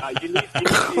I think you need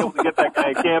to be able to get that guy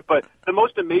in camp. But the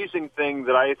most amazing thing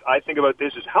that I think about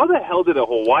this is how the hell did a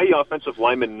Hawaii offensive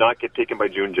lineman not get taken by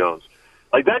June Jones?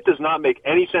 Like, that does not make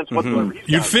any sense whatsoever.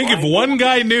 You'd think if one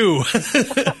guy knew.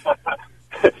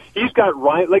 He's got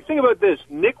Ryan. Like, think about this.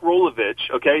 Nick Rolovich,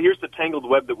 okay, here's the tangled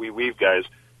web that we weave, guys.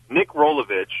 Nick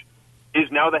Rolovich is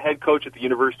now the head coach at the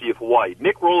University of Hawaii.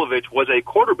 Nick Rolovich was a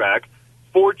quarterback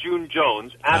for June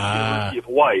Jones at the University of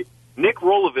Hawaii. Nick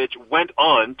Rolovich went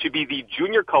on to be the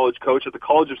junior college coach at the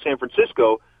College of San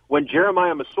Francisco when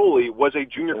Jeremiah Masoli was a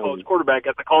junior college quarterback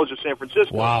at the College of San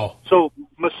Francisco. Wow. So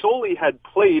Masoli had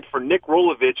played for Nick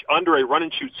Rolovich under a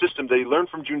run-and-shoot system that he learned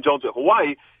from June Jones at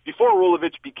Hawaii before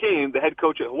Rolovich became the head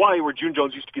coach at Hawaii, where June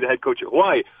Jones used to be the head coach at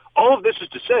Hawaii. All of this is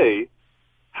to say,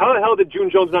 how the hell did June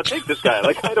Jones not take this guy?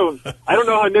 Like, I don't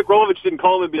know how Nick Rolovich didn't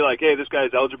call him and be like, hey, this guy's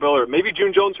eligible, or maybe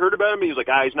June Jones heard about him and he was like,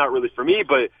 he's not really for me.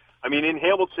 But, I mean, in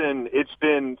Hamilton, it's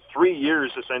been 3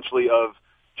 years, essentially, of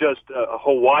just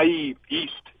Hawaii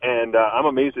East, and I'm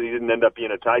amazed that he didn't end up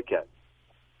being a Ticat.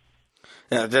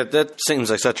 Yeah, that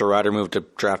seems like such a Rider move to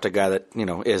draft a guy that, you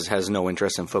know, has no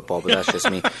interest in football, but that's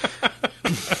just me.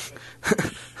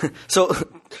 So,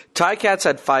 Ticats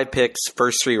had 5 picks,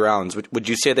 first 3 rounds. Would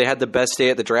you say they had the best day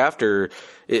at the draft, or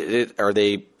are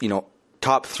they, you know,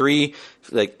 top 3?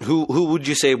 Like, who would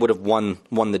you say would have won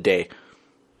the day?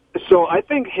 So I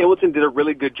think Hamilton did a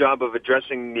really good job of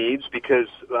addressing needs because,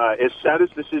 as sad as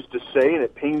this is to say, and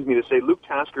it pains me to say, Luke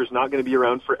Tasker is not going to be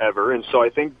around forever. And so I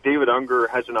think David Unger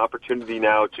has an opportunity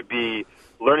now to be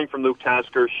learning from Luke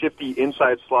Tasker, shifty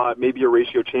inside slot, maybe a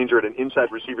ratio changer at an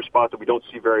inside receiver spot that we don't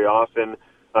see very often.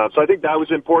 So I think that was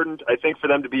important. I think for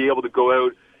them to be able to go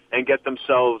out and get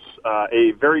themselves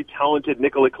a very talented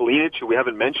Nikola Kalinic, who we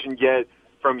haven't mentioned yet,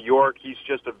 from York. He's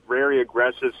just a very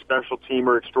aggressive special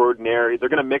teamer extraordinary. They're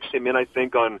going to mix him in, I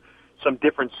think, on some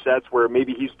different sets where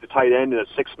maybe he's the tight end in a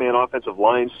 6-man offensive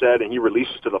line set and he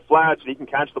releases to the flats and he can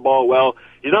catch the ball well.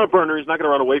 He's not a burner. He's not going to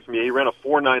run away from you. He ran a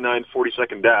 4.99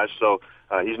 40-second dash, so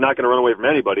he's not going to run away from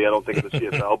anybody, I don't think, in the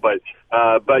CFL.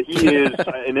 But he is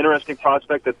an interesting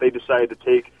prospect that they decided to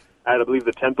take at, I believe,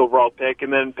 the 10th overall pick.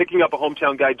 And then picking up a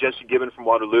hometown guy, Jesse Gibbon from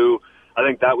Waterloo, I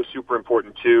think that was super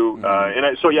important, too.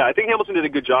 I think Hamilton did a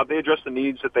good job. They addressed the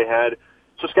needs that they had.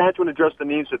 Saskatchewan addressed the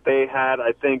needs that they had.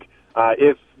 I think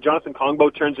if Jonathan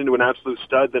Kongbo turns into an absolute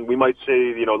stud, then we might say,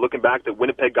 you know, looking back, that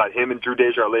Winnipeg got him and Drew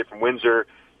Desjardins from Windsor.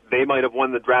 They might have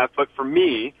won the draft. But for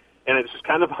me, and it's just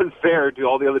kind of unfair to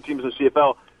all the other teams in the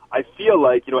CFL, I feel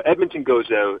like, you know, Edmonton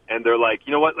goes out and they're like,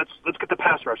 you know what, let's get the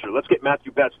pass rusher. Let's get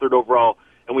Matthew Betts 3rd overall,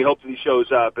 and we hope that he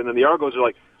shows up. And then the Argos are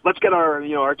like, let's get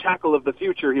our tackle of the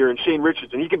future here in Shane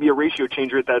Richardson. He can be a ratio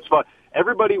changer at that spot.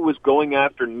 Everybody was going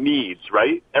after needs,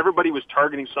 right? Everybody was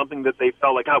targeting something that they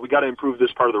felt like, we got to improve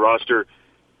this part of the roster.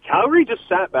 Calgary just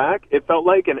sat back, it felt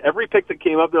like, and every pick that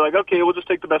came up, they're like, okay, we'll just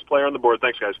take the best player on the board.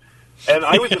 Thanks, guys. And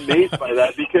I was amazed by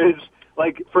that because,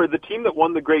 like, for the team that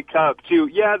won the Grey Cup, too,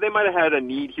 yeah, they might have had a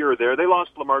need here or there. They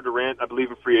lost Lamar Durant, I believe,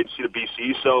 in free agency to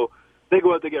BC, so they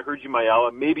go out, they get Hergy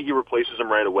Mayala. Maybe he replaces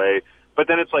him right away. But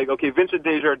then it's like, okay, Vincent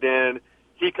Desjardins,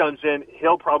 he comes in,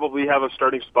 he'll probably have a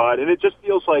starting spot. And it just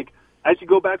feels like, as you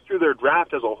go back through their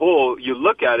draft as a whole, you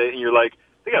look at it and you're like,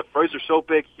 they got Fraser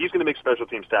Sopik, he's going to make special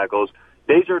teams tackles.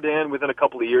 Desjardins, within a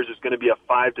couple of years, is going to be a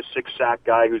 5 to 6 sack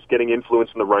guy who's getting influence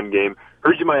in the run game.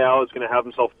 Hergy Mayala is going to have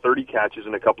himself 30 catches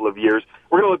in a couple of years.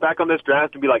 We're going to look back on this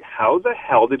draft and be like, how the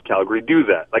hell did Calgary do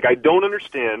that? Like, I don't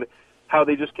understand how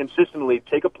they just consistently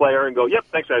take a player and go, yep,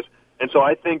 thanks, guys. And so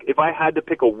I think if I had to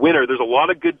pick a winner, there's a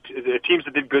lot of good teams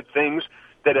that did good things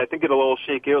that I think it'll all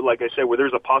shake out, like I said, where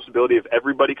there's a possibility of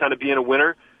everybody kind of being a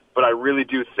winner. But I really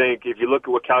do think if you look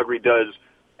at what Calgary does,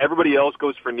 Everybody else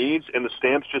goes for needs, and the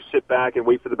Stamps just sit back and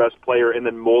wait for the best player and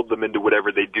then mold them into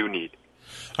whatever they do need.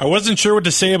 I wasn't sure what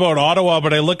to say about Ottawa,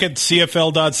 but I look at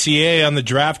CFL.ca on the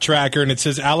draft tracker, and it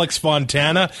says Alex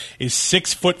Fontana is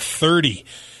 6'30".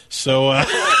 So, yeah,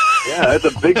 that's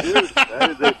a big dude.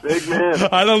 That is a big man.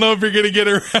 I don't know if you're going to get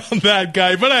around that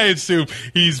guy, but I assume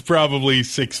he's probably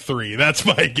 6'3". That's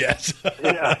my guess.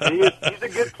 Yeah, he's a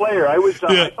good player. I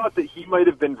thought that he might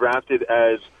have been drafted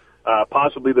as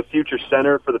possibly the future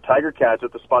center for the Tiger Cats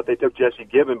at the spot they took Jesse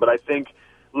Gibbon, but I think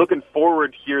looking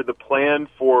forward here, the plan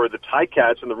for the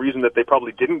Ticats and the reason that they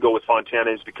probably didn't go with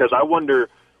Fontana is because I wonder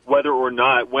whether or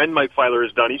not, when Mike Filer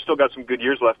is done, he's still got some good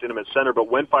years left in him at center, but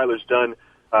when Filer's done,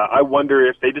 I wonder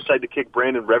if they decide to kick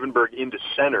Brandon Revenberg into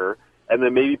center and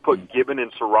then maybe put Gibbon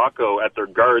and Sirocco at their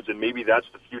guards, and maybe that's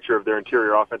the future of their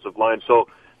interior offensive line. So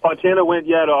Fontana went,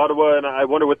 to Ottawa, and I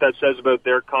wonder what that says about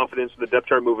their confidence in the depth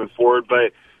chart moving forward.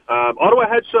 But Ottawa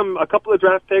had a couple of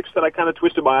draft picks that I kind of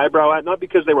twisted my eyebrow at, not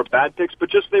because they were bad picks, but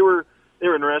just they were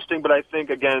interesting. But I think,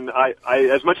 again, I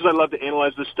as much as I love to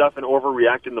analyze this stuff and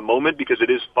overreact in the moment because it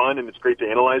is fun and it's great to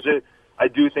analyze it, I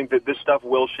do think that this stuff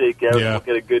will shake out and we'll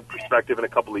get a good perspective in a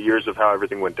couple of years of how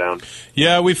everything went down.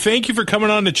 Yeah, we thank you for coming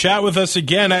on to chat with us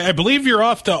again. I believe you're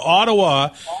off to Ottawa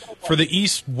for the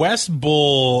East-West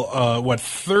Bowl,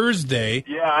 Thursday?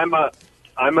 Yeah, I'm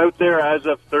out there as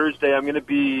of Thursday. I'm going to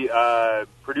be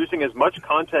producing as much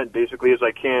content, basically, as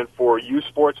I can for U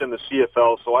Sports and the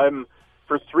CFL. So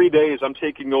for 3 days, I'm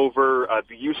taking over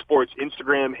the U Sports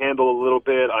Instagram handle a little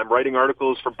bit. I'm writing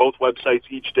articles for both websites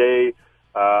each day.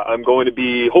 I'm going to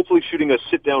be hopefully shooting a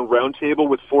sit-down roundtable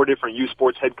with 4 different U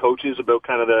Sports head coaches about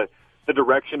kind of the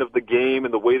direction of the game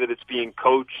and the way that it's being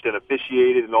coached and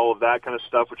officiated and all of that kind of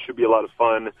stuff, which should be a lot of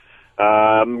fun.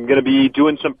 I'm going to be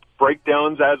doing some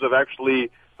breakdowns as of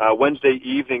actually Wednesday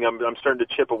evening. I'm starting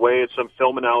to chip away at some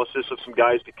film analysis of some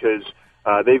guys because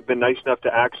they've been nice enough to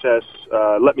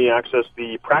let me access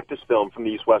the practice film from the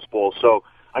East-West Bowl. So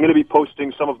I'm going to be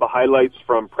posting some of the highlights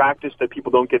from practice that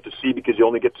people don't get to see because you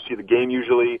only get to see the game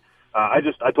usually. I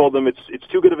told them it's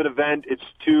too good of an event. It's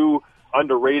too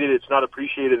underrated. It's not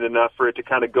appreciated enough for it to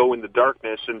kind of go in the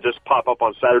darkness and just pop up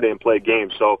on Saturday and play a game.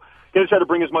 So I'm going to try to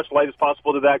bring as much light as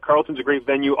possible to that. Carleton's a great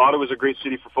venue. Ottawa's a great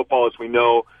city for football, as we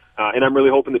know, and I'm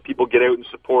really hoping that people get out and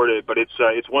support it. But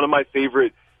it's one of my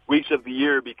favorite weeks of the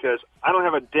year because I don't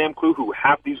have a damn clue who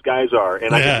half these guys are,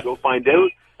 and I get to go find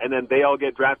out. And then they all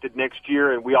get drafted next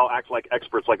year, and we all act like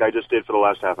experts like I just did for the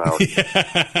last half hour.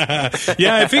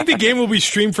 Yeah, I think the game will be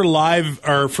streamed for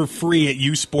free at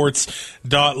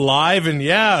usports.live.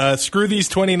 And, screw these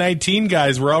 2019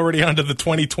 guys. We're already on to the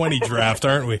 2020 draft,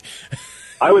 aren't we?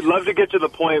 I would love to get to the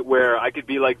point where I could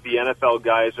be like the NFL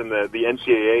guys and the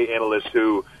NCAA analysts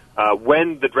who,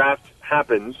 when the draft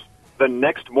happens, the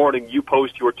next morning you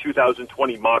post your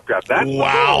 2020 mock draft. That's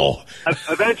wow.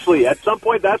 Eventually, at some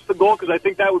point, that's the goal because I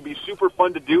think that would be super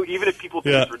fun to do, even if people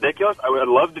think it's ridiculous. I would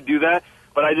love to do that,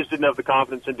 but I just didn't have the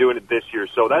confidence in doing it this year.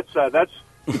 So that's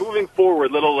moving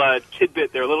forward. Little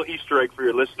tidbit there, a little Easter egg for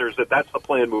your listeners that's the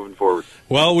plan moving forward.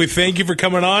 Well, we thank you for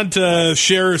coming on to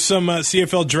share some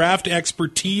CFL draft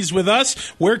expertise with us.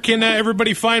 Where can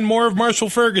everybody find more of Marshall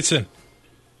Ferguson?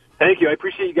 Thank you. I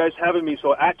appreciate you guys having me.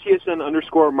 So at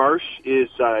TSN_Marsh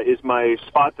is my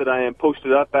spot that I am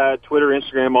posted up at, Twitter,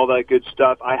 Instagram, all that good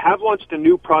stuff. I have launched a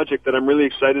new project that I'm really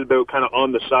excited about kind of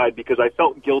on the side because I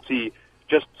felt guilty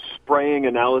just spraying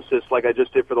analysis like I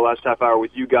just did for the last half hour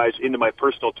with you guys into my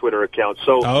personal Twitter account.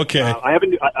 So I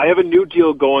have a new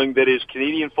deal going that is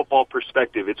Canadian Football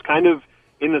Perspective. It's kind of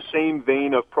in the same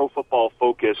vein of Pro Football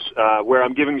Focus where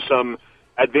I'm giving some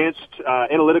advanced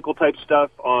analytical type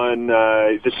stuff on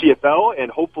the CFL,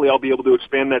 and hopefully I'll be able to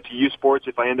expand that to U Sports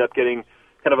if I end up getting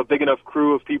kind of a big enough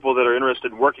crew of people that are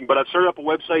interested in working. But I've started up a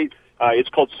website. It's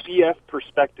called CF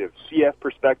Perspective,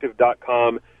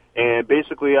 cfperspective.com, and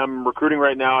basically I'm recruiting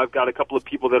right now. I've got a couple of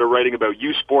people that are writing about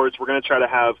U Sports. We're going to try to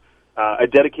have a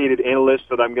dedicated analyst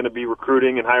that I'm going to be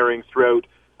recruiting and hiring throughout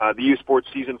the U Sports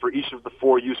season for each of the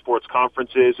 4 U Sports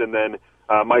conferences, and then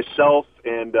myself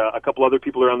and a couple other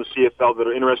people around the CFL that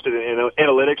are interested in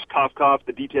analytics, cough,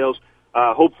 the details.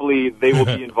 Hopefully they will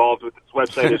be involved with this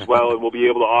website as well, and we'll be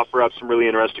able to offer up some really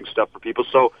interesting stuff for people.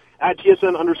 So at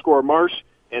TSN_Marsh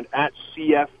and at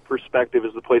CF Perspective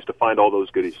is the place to find all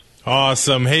those goodies.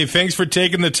 Awesome. Hey, thanks for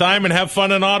taking the time, and have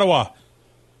fun in Ottawa.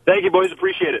 Thank you, boys.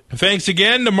 Appreciate it. Thanks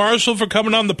again to Marshall for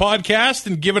coming on the podcast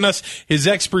and giving us his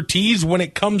expertise when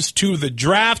it comes to the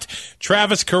draft.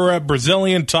 Travis Curra,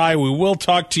 Brazilian Tie. We will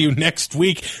talk to you next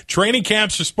week. Training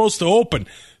camps are supposed to open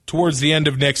towards the end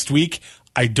of next week.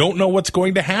 I don't know what's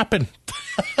going to happen.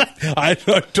 I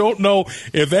don't know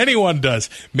if anyone does.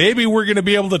 Maybe we're going to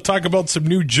be able to talk about some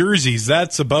new jerseys.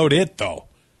 That's about it, though.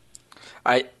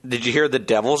 Did you hear the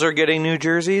Devils are getting new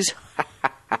jerseys?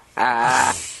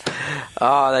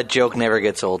 Oh, that joke never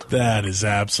gets old. That is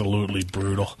absolutely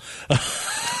brutal.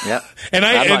 Yep.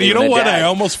 And you know what? I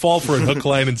almost fall for a hook,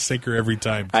 line, and sinker every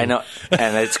time. Too. I know,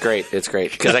 and it's great. It's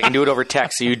great because I can do it over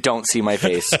text, so you don't see my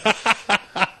face.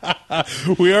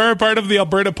 We are a part of the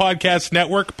Alberta Podcast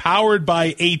Network, powered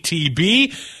by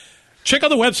ATB. Check out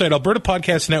the website,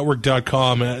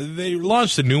 albertapodcastnetwork.com. They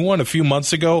launched a new one a few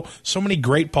months ago. So many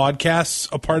great podcasts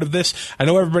a part of this. I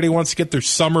know everybody wants to get their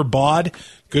summer bod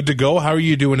good to go. How are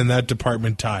you doing in that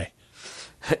department, Ty?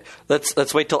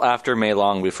 Let's wait till after May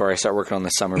Long before I start working on the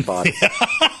summer bod.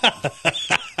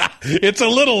 It's a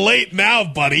little late now,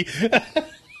 buddy.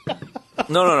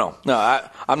 No.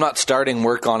 I'm not starting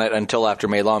work on it until after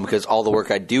May Long because all the work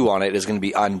I do on it is going to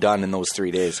be undone in those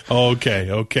 3 days.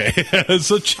 Okay.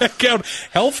 So check out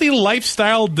Healthy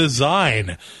Lifestyle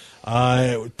Design.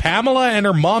 Pamela and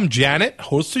her mom, Janet,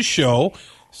 host a show.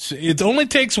 It only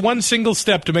takes one single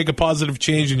step to make a positive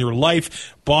change in your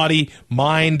life, body,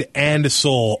 mind, and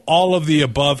soul. All of the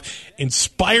above.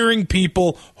 Inspiring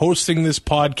people hosting this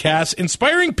podcast.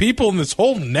 Inspiring people in this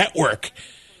whole network.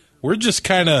 We're just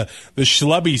kind of the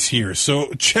schlubbies here.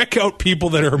 So check out people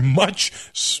that are much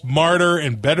smarter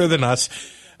and better than us.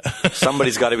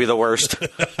 Somebody's got to be the worst.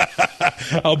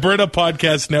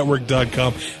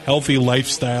 AlbertaPodcastNetwork.com. Healthy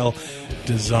Lifestyle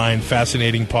Design.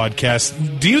 Fascinating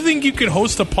podcast. Do you think you could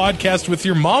host a podcast with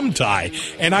your mom, Ty?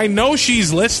 And I know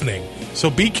she's listening, so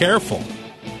be careful.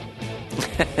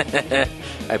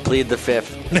 I plead the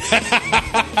fifth.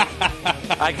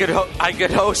 I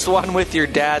could host one with your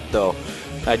dad, though.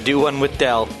 I'd do one with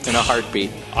Dell in a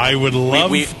heartbeat. I would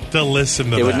love to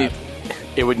listen to that.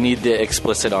 It would need the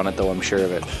explicit on it, though, I'm sure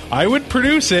of it. I would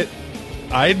produce it.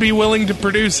 I'd be willing to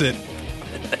produce it.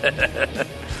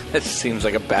 That seems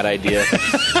like a bad idea.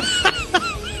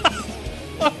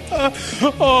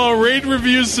 Rate,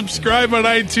 review, subscribe on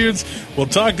iTunes. We'll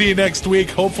talk to you next week.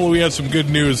 Hopefully we have some good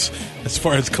news as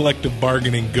far as collective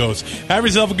bargaining goes. Have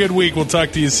yourself a good week. We'll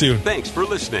talk to you soon. Thanks for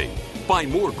listening. Find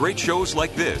more great shows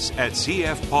like this at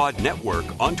CF Pod Network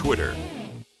on Twitter.